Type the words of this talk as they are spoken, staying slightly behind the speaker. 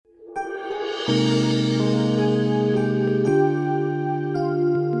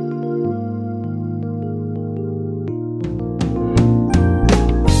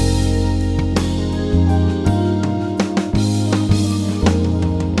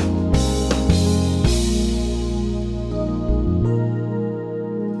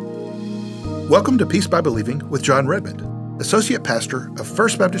Welcome to Peace by Believing with Jon Redmond, Associate Pastor of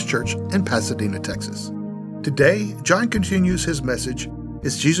First Baptist Church in Pasadena, Texas. Today, Jon continues his message,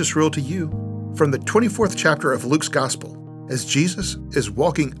 Is Jesus Real to You?, from the 24th chapter of Luke's Gospel, as Jesus is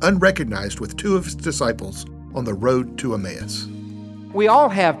walking unrecognized with two of his disciples on the road to Emmaus. We all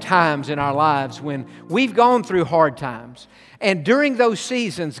have times in our lives when we've gone through hard times. And during those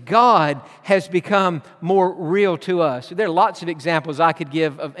seasons, God has become more real to us. There are lots of examples I could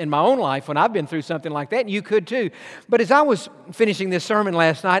give in my own life when I've been through something like that, and you could too. But as I was finishing this sermon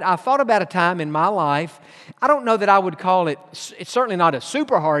last night, I thought about a time in my life. I don't know that I would call it's certainly not a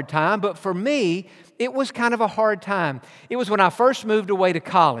super hard time, but for me, it was kind of a hard time. It was when I first moved away to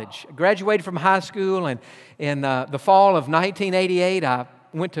college. I graduated from high school, and in the fall of 1988, I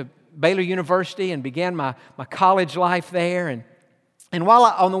went to Baylor University and began my college life there. And while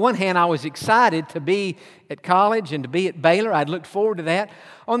on the one hand I was excited to be at college and to be at Baylor, I'd looked forward to that.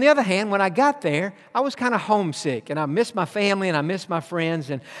 On the other hand, when I got there, I was kind of homesick, and I missed my family and I missed my friends.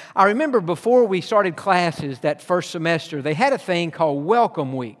 And I remember before we started classes that first semester, they had a thing called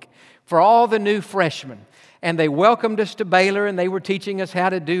Welcome Week for all the new freshmen. And they welcomed us to Baylor, and they were teaching us how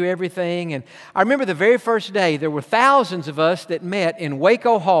to do everything. And I remember the very first day, there were thousands of us that met in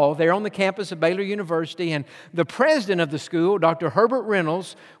Waco Hall, there on the campus of Baylor University. And the president of the school, Dr. Herbert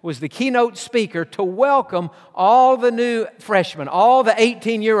Reynolds, was the keynote speaker to welcome all the new freshmen, all the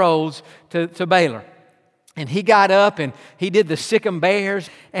 18-year-olds to Baylor. And he got up and he did the Sick 'em Bears,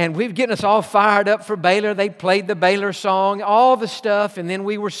 and we were getting us all fired up for Baylor. They played the Baylor song, all the stuff, and then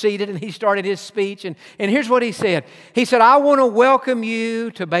we were seated and he started his speech. And here's what he said. He said, I want to welcome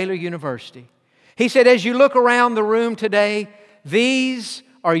you to Baylor University. He said, as you look around the room today, these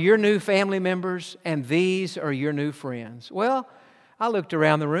are your new family members and these are your new friends. Well, I looked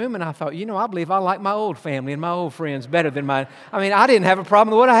around the room and I thought, I believe I like my old family and my old friends better than mine. I didn't have a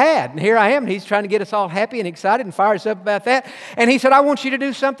problem with what I had. And here I am, and he's trying to get us all happy and excited and fire us up about that. And he said, I want you to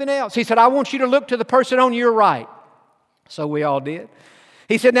do something else. He said, I want you to look to the person on your right. So we all did.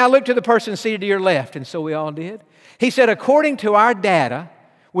 He said, now look to the person seated to your left. And so we all did. He said, according to our data,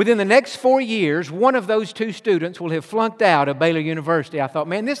 within the next 4 years, one of those two students will have flunked out of Baylor University. I thought,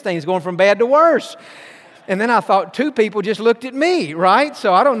 man, this thing's going from bad to worse. And then I thought, two people just looked at me, right?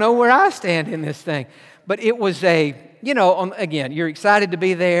 So I don't know where I stand in this thing. But it was again, you're excited to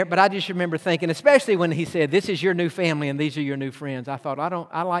be there, but I just remember thinking, especially when he said, this is your new family and these are your new friends. I thought,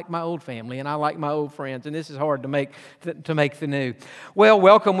 I like my old family and I like my old friends, and this is hard to make the new. Well,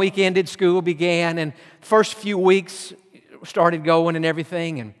 welcome week ended, school began, and first few weeks started going and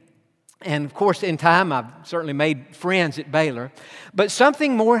everything, and of course, in time, I've certainly made friends at Baylor. But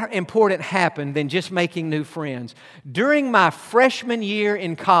something more important happened than just making new friends. During my freshman year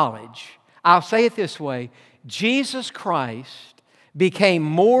in college, I'll say it this way, Jesus Christ became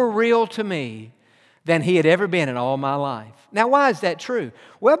more real to me than He had ever been in all my life. Now, why is that true?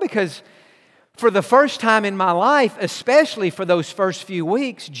 Well, because for the first time in my life, especially for those first few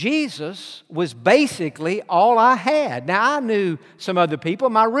weeks, Jesus was basically all I had. Now, I knew some other people.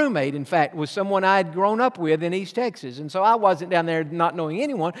 My roommate, in fact, was someone I had grown up with in East Texas. And so I wasn't down there not knowing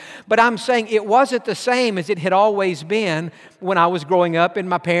anyone. But I'm saying it wasn't the same as it had always been when I was growing up in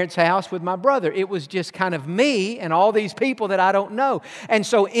my parents' house with my brother. It was just kind of me and all these people that I don't know. And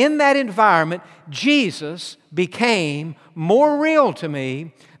so in that environment, Jesus became more real to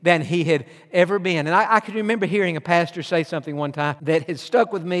me than He had ever been. And I can remember hearing a pastor say something one time that has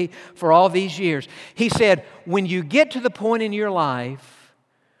stuck with me for all these years. He said, when you get to the point in your life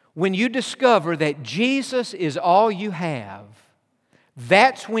when you discover that Jesus is all you have,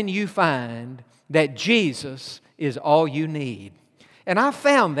 that's when you find that Jesus is all you need. And I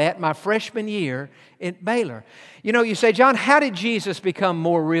found that my freshman year at Baylor. You say, Jon, how did Jesus become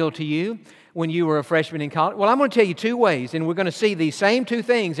more real to you when you were a freshman in college? Well, I'm going to tell you two ways, and we're going to see these same two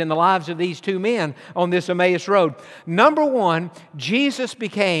things in the lives of these two men on this Emmaus road. Number one, Jesus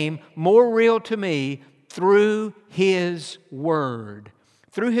became more real to me through His Word.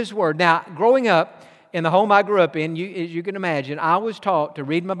 Through His Word. Now, growing up in the home I grew up in, as you can imagine, I was taught to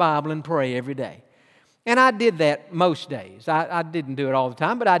read my Bible and pray every day. And I did that most days. I didn't do it all the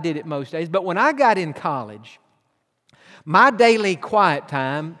time, but I did it most days. But when I got in college, my daily quiet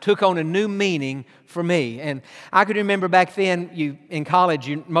time took on a new meaning for me. And I could remember back then, in college,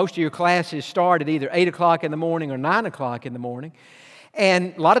 most of your classes started either 8 o'clock in the morning or 9 o'clock in the morning.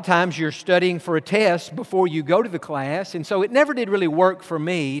 And a lot of times you're studying for a test before you go to the class, and so it never did really work for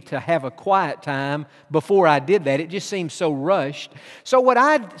me to have a quiet time before I did that. It just seemed so rushed. So what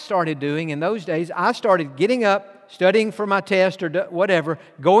I started doing in those days, I started getting up, studying for my test or whatever,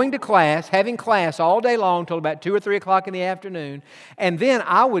 going to class, having class all day long till about 2 or 3 o'clock in the afternoon, and then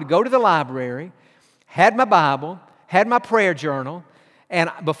I would go to the library, had my Bible, had my prayer journal, and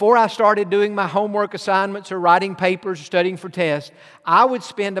before I started doing my homework assignments or writing papers or studying for tests, I would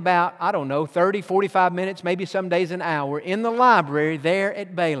spend about, 30, 45 minutes, maybe some days an hour, in the library there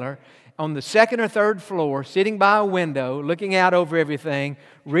at Baylor on the second or third floor, sitting by a window, looking out over everything,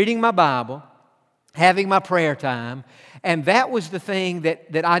 reading my Bible, having my prayer time. And that was the thing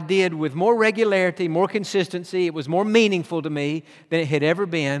that I did with more regularity, more consistency. It was more meaningful to me than it had ever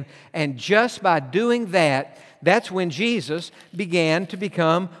been. And just by doing that, that's when Jesus began to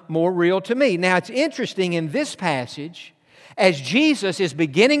become more real to me. Now, it's interesting in this passage, as Jesus is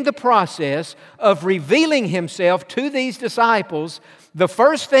beginning the process of revealing Himself to these disciples, the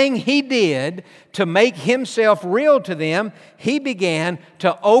first thing He did to make Himself real to them, He began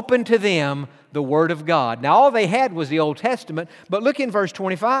to open to them the Word of God. Now, all they had was the Old Testament, but look in verse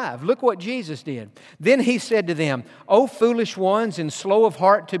 25. Look what Jesus did. Then He said to them, O foolish ones and slow of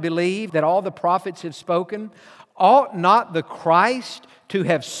heart to believe that all the prophets have spoken, ought not the Christ to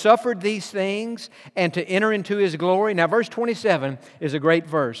have suffered these things and to enter into His glory? Now, verse 27 is a great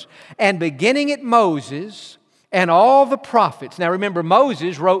verse. And beginning at Moses and all the prophets. Now, remember,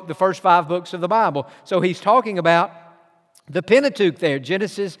 Moses wrote the first 5 books of the Bible, so he's talking about the Pentateuch there,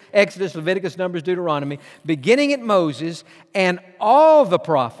 Genesis, Exodus, Leviticus, Numbers, Deuteronomy. Beginning at Moses and all the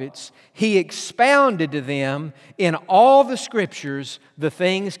prophets, He expounded to them in all the Scriptures the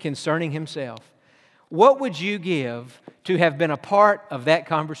things concerning Himself. What would you give to have been a part of that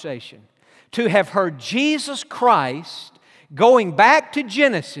conversation? To have heard Jesus Christ going back to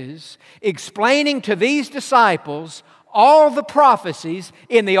Genesis, explaining to these disciples all the prophecies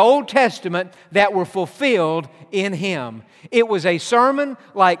in the Old Testament that were fulfilled in Him. It was a sermon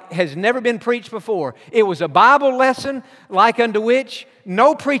like has never been preached before. It was a Bible lesson like unto which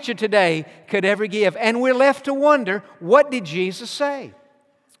no preacher today could ever give. And we're left to wonder, what did Jesus say?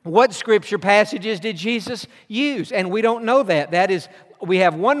 What Scripture passages did Jesus use? And we don't know that. That is, we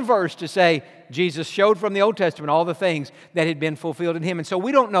have one verse to say Jesus showed from the Old Testament all the things that had been fulfilled in Him. And so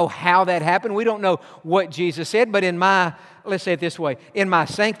we don't know how that happened. We don't know what Jesus said. But let's say it this way, in my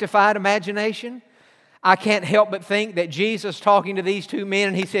sanctified imagination, I can't help but think that Jesus talking to these 2 men,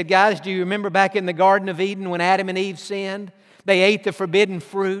 and He said, guys, do you remember back in the Garden of Eden when Adam and Eve sinned? They ate the forbidden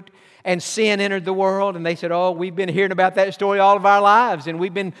fruit and sin entered the world. And they said, oh, we've been hearing about that story all of our lives and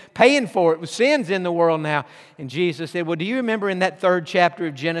we've been paying for it. Sin's in the world now. And Jesus said, well, do you remember in that 3rd chapter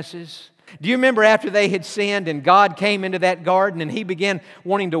of Genesis? Do you remember after they had sinned and God came into that garden and He began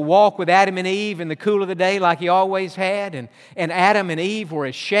wanting to walk with Adam and Eve in the cool of the day like He always had? And Adam and Eve were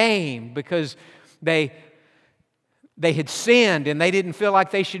ashamed because they had sinned and they didn't feel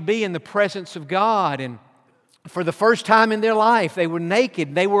like they should be in the presence of God. And for the first time in their life, they were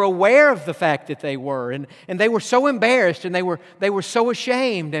naked. They were aware of the fact that they were. And they were so embarrassed and they were so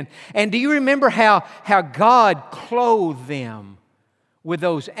ashamed. And do you remember how God clothed them with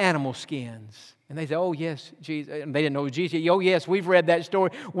those animal skins? And they said, oh, yes, Jesus. And they didn't know it was Jesus. Oh, yes, we've read that story.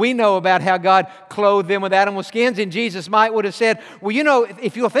 We know about how God clothed them with animal skins. And Jesus might would have said, well, you know,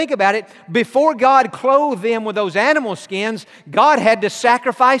 if you'll think about it, before God clothed them with those animal skins, God had to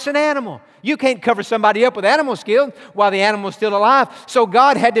sacrifice an animal. You can't cover somebody up with animal skins while the animal's still alive. So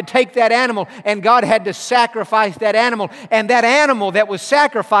God had to take that animal and God had to sacrifice that animal. And that animal that was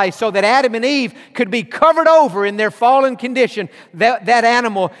sacrificed so that Adam and Eve could be covered over in their fallen condition, that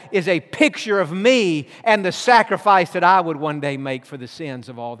animal is a picture of me and the sacrifice that I would one day make for the sins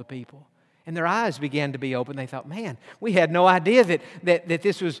of all the people. And their eyes began to be open. They thought, man, we had no idea that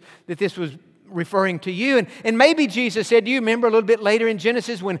this was referring to you. And maybe Jesus said, do you remember a little bit later in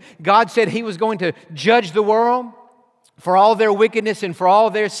Genesis when God said He was going to judge the world for all their wickedness and for all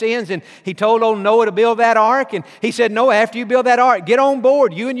their sins? And He told old Noah to build that ark. And He said, Noah, after you build that ark, get on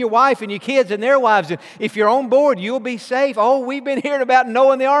board, you and your wife and your kids and their wives. And if you're on board, you'll be safe. Oh, we've been hearing about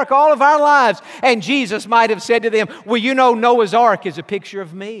Noah and the ark all of our lives. And Jesus might have said to them, well, you know, Noah's ark is a picture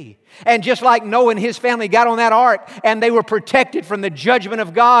of me. And just like Noah and his family got on that ark and they were protected from the judgment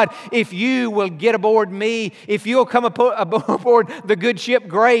of God, if you will get aboard me, if you'll come aboard the good ship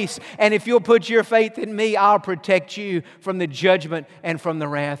Grace, and if you'll put your faith in me, I'll protect you from the judgment and from the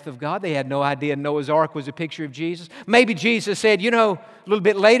wrath of God. They had no idea Noah's ark was a picture of Jesus. Maybe Jesus said, you know, a little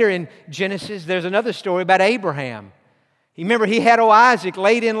bit later in Genesis, there's another story about Abraham. You remember he had Isaac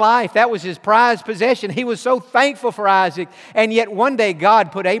late in life. That was his prized possession. He was so thankful for Isaac. And yet one day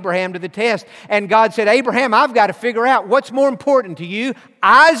God put Abraham to the test. And God said, Abraham, I've got to figure out what's more important to you,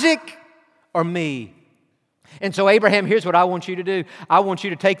 Isaac or me. And so Abraham, here's what I want you to do. I want you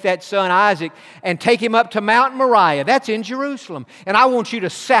to take that son Isaac and take him up to Mount Moriah. That's in Jerusalem. And I want you to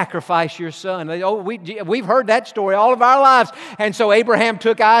sacrifice your son. Oh, we've heard that story all of our lives. And so Abraham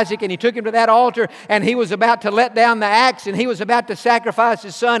took Isaac and he took him to that altar and he was about to let down the axe and he was about to sacrifice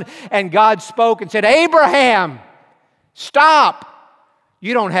his son. And God spoke and said, Abraham, stop.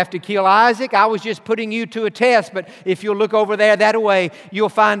 You don't have to kill Isaac. I was just putting you to a test. But if you'll look over there that way, you'll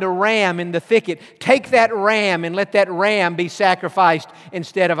find a ram in the thicket. Take that ram and let that ram be sacrificed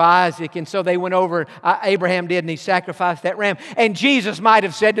instead of Isaac. And so they went over, Abraham did, and he sacrificed that ram. And Jesus might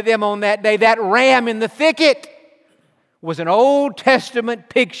have said to them on that day, that ram in the thicket was an Old Testament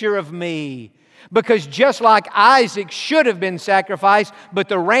picture of me. Because just like Isaac should have been sacrificed, but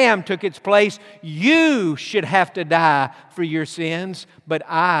the ram took its place, you should have to die for your sins, but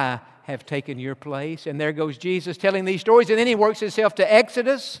I have taken your place. And there goes Jesus telling these stories. And then he works himself to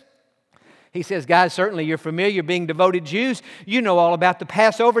Exodus. He says, guys, certainly you're familiar being devoted Jews. You know all about the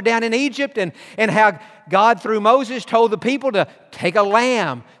Passover down in Egypt and how God through Moses told the people to take a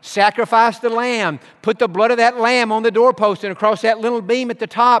lamb, sacrifice the lamb, put the blood of that lamb on the doorpost and across that little beam at the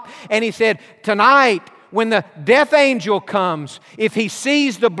top. And he said, tonight, when the death angel comes, if he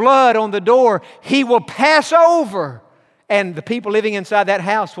sees the blood on the door, he will pass over. And the people living inside that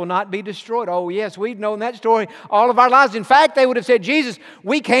house will not be destroyed. Oh, yes, we've known that story all of our lives. In fact, they would have said, Jesus,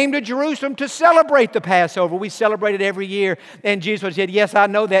 we came to Jerusalem to celebrate the Passover. We celebrate it every year. And Jesus would have said, yes, I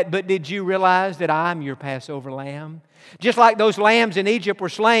know that, but did you realize that I'm your Passover lamb? Just like those lambs in Egypt were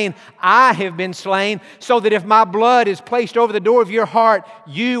slain, I have been slain, so that if my blood is placed over the door of your heart,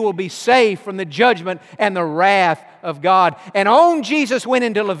 you will be safe from the judgment and the wrath of God. And on Jesus went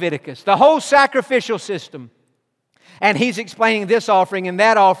into Leviticus, the whole sacrificial system. And he's explaining this offering and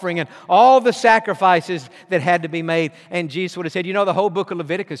that offering and all the sacrifices that had to be made. And Jesus would have said, you know, the whole book of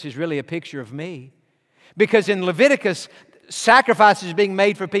Leviticus is really a picture of me. Because in Leviticus, sacrifices being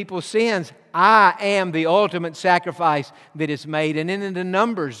made for people's sins. I am the ultimate sacrifice that is made. And in the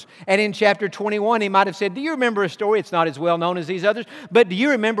Numbers and in chapter 21, he might have said, do you remember a story? It's not as well known as these others, but do you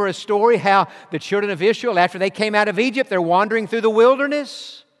remember a story how the children of Israel, after they came out of Egypt, they're wandering through the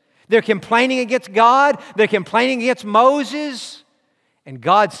wilderness? They're complaining against God. They're complaining against Moses. And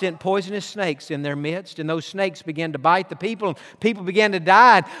God sent poisonous snakes in their midst. And those snakes began to bite the people. And people began to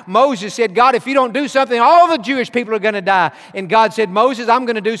die. And Moses said, God, if you don't do something, all the Jewish people are going to die. And God said, Moses, I'm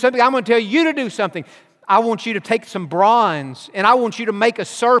going to do something. I'm going to tell you to do something. I want you to take some bronze and I want you to make a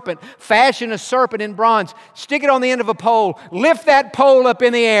serpent, fashion a serpent in bronze, stick it on the end of a pole, lift that pole up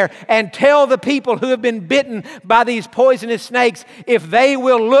in the air and tell the people who have been bitten by these poisonous snakes, if they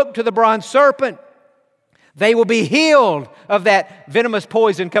will look to the bronze serpent, they will be healed of that venomous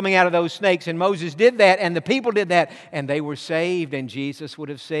poison coming out of those snakes. And Moses did that and the people did that and they were saved. And Jesus would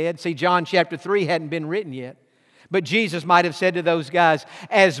have said, see, John chapter 3 hadn't been written yet. But Jesus might have said to those guys,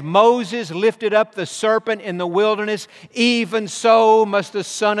 as Moses lifted up the serpent in the wilderness, even so must the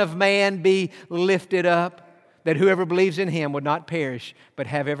Son of Man be lifted up, that whoever believes in Him would not perish, but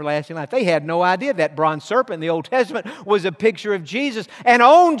have everlasting life. They had no idea that bronze serpent in the Old Testament was a picture of Jesus. And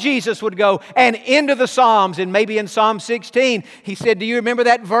on Jesus would go and into the Psalms. And maybe in Psalm 16, he said, do you remember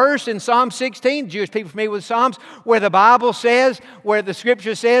that verse in Psalm 16? Jewish people familiar with Psalms, where the Bible says, where the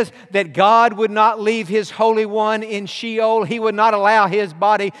Scripture says that God would not leave His Holy One in Sheol. He would not allow His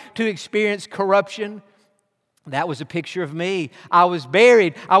body to experience corruption. That was a picture of me. I was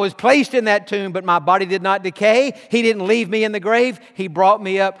buried. I was placed in that tomb, but my body did not decay. He didn't leave me in the grave. He brought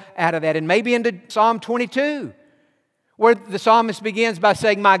me up out of that. And maybe into Psalm 22, where the psalmist begins by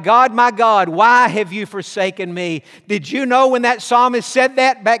saying, my God, why have you forsaken me? Did you know when that psalmist said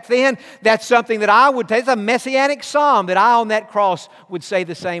that back then? That's something that I would take. It's a messianic psalm that I on that cross would say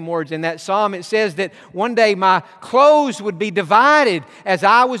the same words. In that psalm it says that one day my clothes would be divided as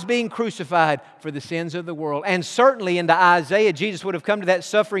I was being crucified for the sins of the world. And certainly into Isaiah, Jesus would have come to that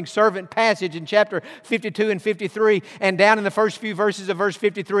suffering servant passage in chapter 52 and 53. And down in the first few verses of verse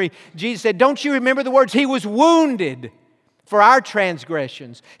 53, Jesus said, don't you remember the words? He was wounded for our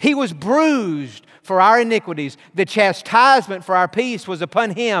transgressions. He was bruised for our iniquities. The chastisement for our peace was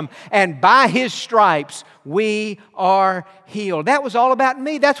upon Him, and by His stripes we are healed. That was all about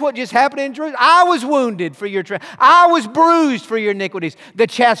me. That's what just happened in Jerusalem. I was wounded for your I was bruised for your iniquities. The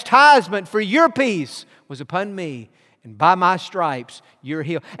chastisement for your peace was upon me, And by my stripes, you're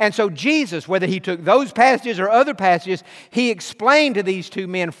healed. And so Jesus, whether he took those passages or other passages, he explained to these two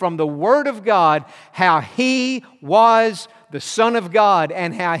men from the Word of God how he was the Son of God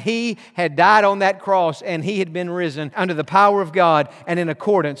and how he had died on that cross and he had been risen under the power of God and in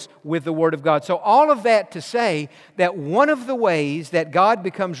accordance with the Word of God. So all of that to say that one of the ways that God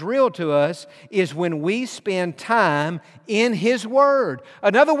becomes real to us is when we spend time in His Word.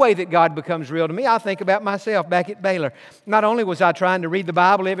 Another way that God becomes real to me, I think about myself back at Baylor. Not only was I trying to read the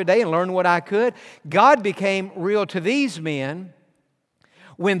Bible every day and learn what I could, God became real to these men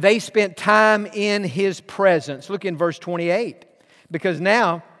when they spent time in His presence. Look in verse 28. Because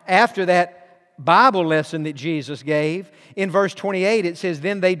now, after that Bible lesson that Jesus gave, in verse 28 it says,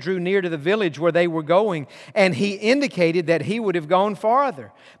 "Then they drew near to the village where they were going, and He indicated that He would have gone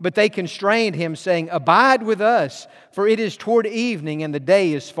farther. But they constrained Him, saying, 'Abide with us, for it is toward evening, and the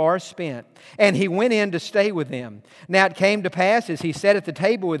day is far spent.' And He went in to stay with them. Now it came to pass, as He sat at the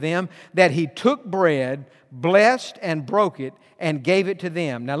table with them, that He took bread, blessed and broke it, and gave it to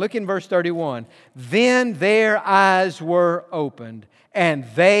them." Now look in verse 31. "Then their eyes were opened, and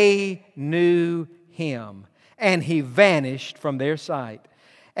they knew Him, and He vanished from their sight."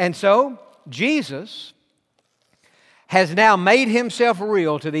 And so Jesus has now made Himself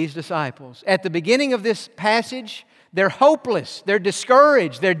real to these disciples. At the beginning of this passage, they're hopeless, they're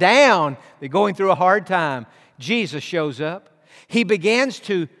discouraged, they're down, they're going through a hard time. Jesus shows up. He begins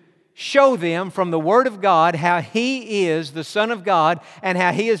to show them from the Word of God how He is the Son of God and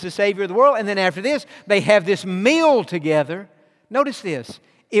how He is the Savior of the world. And then after this, they have this meal together. Notice this.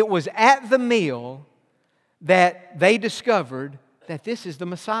 It was at the meal that they discovered that this is the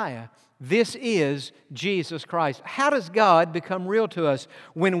Messiah. This is Jesus Christ. How does God become real to us?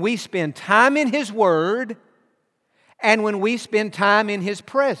 When we spend time in His Word and when we spend time in His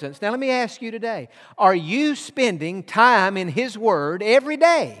presence. Now let me ask you today, are you spending time in His Word every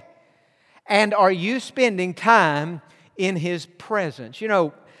day? And are you spending time in His presence? You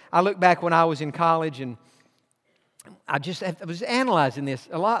know, I look back when I was in college and I was analyzing this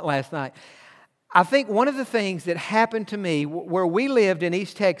a lot last night. I think one of the things that happened to me, where we lived in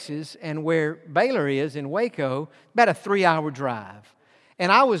East Texas and where Baylor is in Waco, about a 3-hour drive.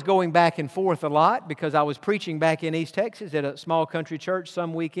 And I was going back and forth a lot because I was preaching back in East Texas at a small country church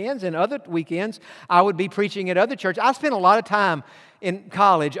some weekends, and other weekends I would be preaching at other churches. I spent a lot of time in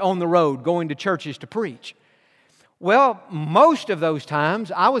college on the road going to churches to preach. Well, most of those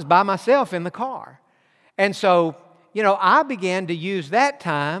times I was by myself in the car. And so, I began to use that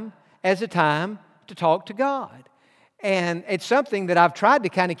time as a time to talk to God. And it's something that I've tried to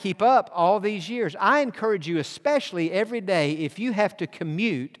kind of keep up all these years. I encourage you, especially every day, if you have to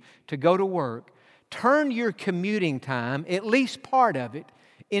commute to go to work, turn your commuting time, at least part of it,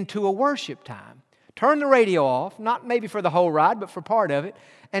 into a worship time. Turn the radio off, not maybe for the whole ride, but for part of it,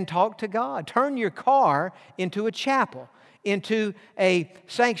 and talk to God. Turn your car into a chapel, into a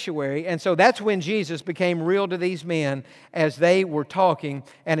sanctuary. And so that's when Jesus became real to these men as they were talking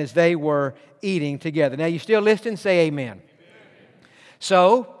and as they were eating together. Now, you still listening? Say amen. Amen.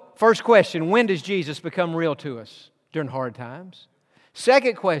 So, first question, when does Jesus become real to us? During hard times.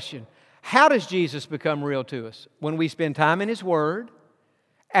 Second question, how does Jesus become real to us? When we spend time in His Word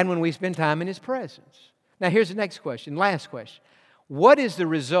and when we spend time in His presence. Now, here's the next question, last question. What is the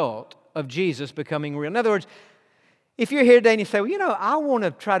result of Jesus becoming real? In other words, if you're here today and you say, well, I want to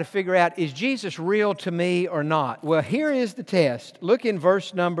try to figure out, is Jesus real to me or not? Well, here is the test. Look in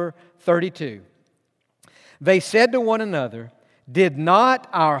verse number 32. They said to one another, "Did not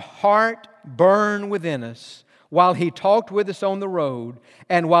our heart burn within us while He talked with us on the road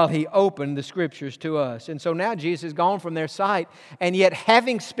and while He opened the Scriptures to us?" And so now Jesus is gone from their sight, and yet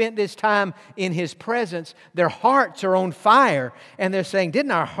having spent this time in His presence, their hearts are on fire, and they're saying,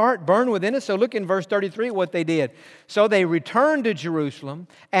 "Didn't our heart burn within us?" So look in verse 33 what they did. "So they returned to Jerusalem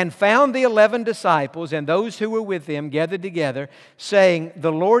and found the 11 disciples and those who were with them gathered together, saying,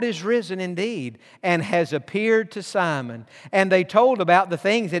 'The Lord is risen indeed and has appeared to Simon.' And they told about the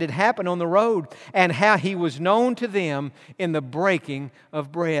things that had happened on the road and how He was known to them in the breaking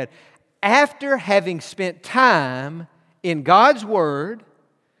of bread." After having spent time in God's Word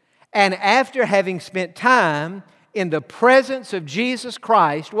and after having spent time in the presence of Jesus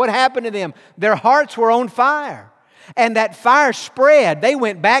Christ, what happened to them? Their hearts were on fire. And that fire spread. They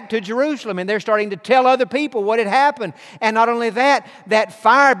went back to Jerusalem and they're starting to tell other people what had happened. And not only that, that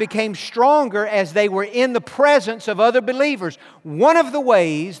fire became stronger as they were in the presence of other believers. One of the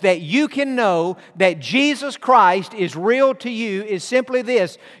ways that you can know that Jesus Christ is real to you is simply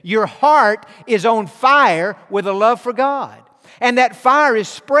this: your heart is on fire with a love for God. And that fire is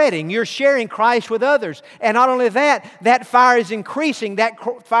spreading. You're sharing Christ with others. And not only that, that fire is increasing.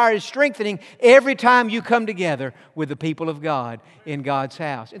 That fire is strengthening every time you come together with the people of God in God's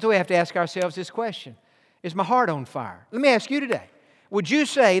house. And so we have to ask ourselves this question. Is my heart on fire? Let me ask you today. Would you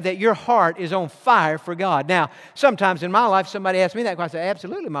say that your heart is on fire for God? Now, sometimes in my life, somebody asks me that question. I say,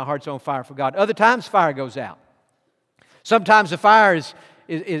 absolutely, my heart's on fire for God. Other times, fire goes out. Sometimes the fire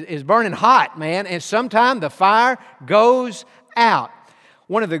is burning hot, man, and sometimes the fire goes out.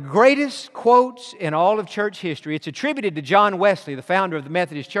 One of the greatest quotes in all of church history, it's attributed to John Wesley, the founder of the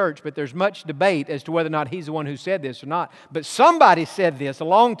Methodist Church, but there's much debate as to whether or not he's the one who said this or not. But somebody said this a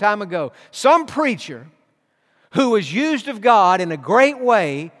long time ago. Some preacher who was used of God in a great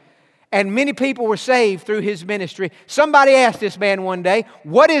way, and many people were saved through his ministry. Somebody asked this man one day,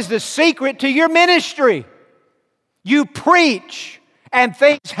 what is the secret to your ministry? You preach and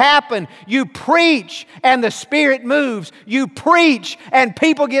things happen. You preach and the Spirit moves. You preach and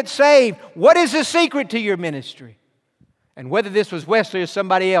people get saved. What is the secret to your ministry? And whether this was Wesley or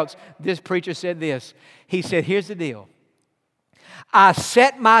somebody else, this preacher said this. He said, here's the deal. I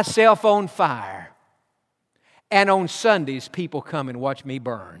set myself on fire. And on Sundays, people come and watch me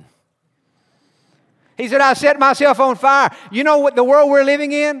burn. He said, I set myself on fire. You know what the world we're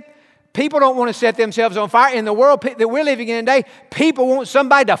living in? People don't want to set themselves on fire. In the world that we're living in today, people want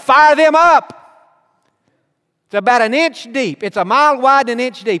somebody to fire them up. It's about an inch deep. It's a mile wide and an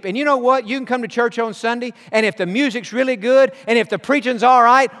inch deep. And you know what? You can come to church on Sunday, and if the music's really good, and if the preaching's all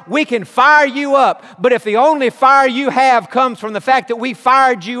right, we can fire you up. But if the only fire you have comes from the fact that we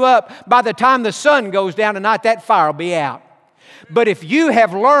fired you up, by the time the sun goes down tonight, that fire will be out. But if you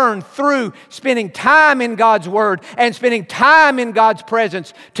have learned through spending time in God's Word and spending time in God's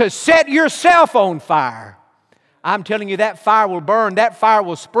presence to set yourself on fire, I'm telling you, that fire will burn, that fire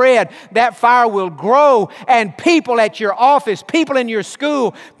will spread, that fire will grow, and people at your office, people in your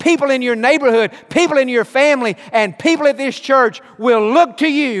school, people in your neighborhood, people in your family, and people at this church will look to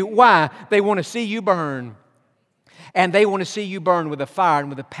you. Why? They want to see you burn. And they want to see you burn with a fire and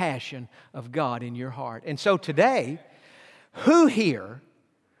with a passion of God in your heart. And so today, who here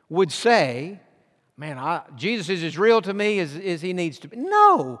would say, man, Jesus is as real to me as He needs to be?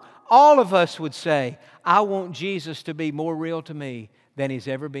 No. All of us would say, I want Jesus to be more real to me than He's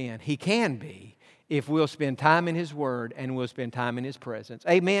ever been. He can be if we'll spend time in His Word and we'll spend time in His presence.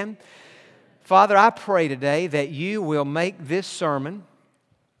 Amen? Father, I pray today that You will make this sermon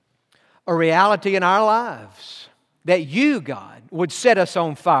a reality in our lives. That You, God, would set us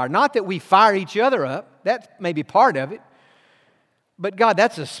on fire. Not that we fire each other up. That may be part of it. But God,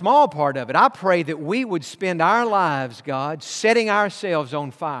 that's a small part of it. I pray that we would spend our lives, God, setting ourselves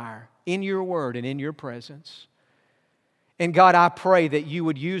on fire in Your Word and in Your presence. And God, I pray that You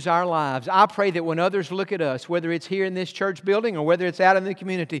would use our lives. I pray that when others look at us, whether it's here in this church building or whether it's out in the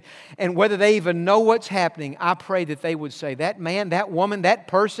community, and whether they even know what's happening, I pray that they would say, that man, that woman, that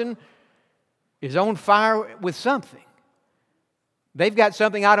person is on fire with something. They've got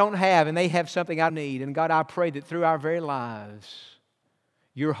something I don't have, and they have something I need. And God, I pray that through our very lives,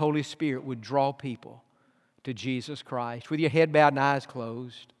 Your Holy Spirit would draw people to Jesus Christ. With your head bowed and eyes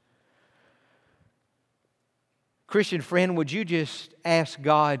closed. Christian friend, would you just ask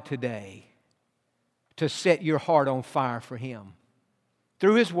God today to set your heart on fire for Him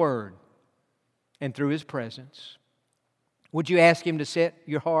through His Word and through His presence? Would you ask Him to set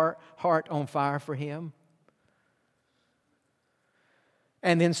your heart on fire for Him?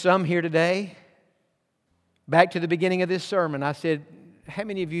 And then some here today, back to the beginning of this sermon, I said, how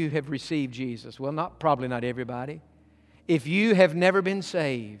many of you have received Jesus? Well, probably not everybody. If you have never been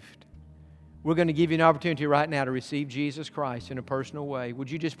saved, we're going to give you an opportunity right now to receive Jesus Christ in a personal way.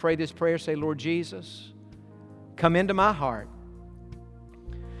 Would you just pray this prayer? Say, Lord Jesus, come into my heart.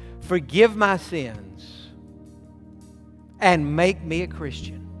 Forgive my sins and make me a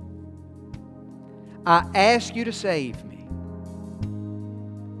Christian. I ask You to save me,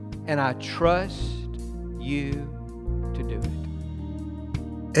 and I trust You to do it.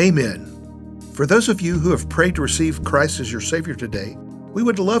 Amen. For those of you who have prayed to receive Christ as your Savior today, we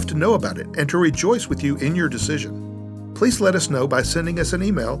would love to know about it and to rejoice with you in your decision. Please let us know by sending us an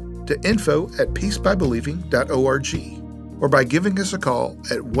email to info@peacebybelieving.org or by giving us a call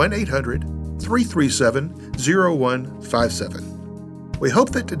at 1-800-337-0157. We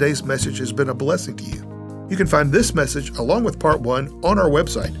hope that today's message has been a blessing to you. You can find this message along with part 1 on our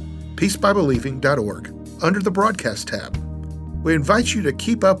website, peacebybelieving.org, under the Broadcast tab. We invite you to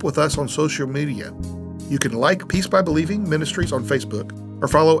keep up with us on social media. You can like Peace by Believing Ministries on Facebook or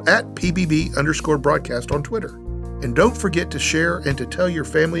follow @PBB_broadcast on Twitter. And don't forget to share and to tell your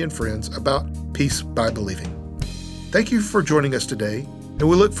family and friends about Peace by Believing. Thank you for joining us today, and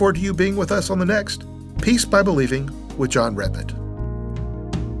we look forward to you being with us on the next Peace by Believing with Jon Redmond.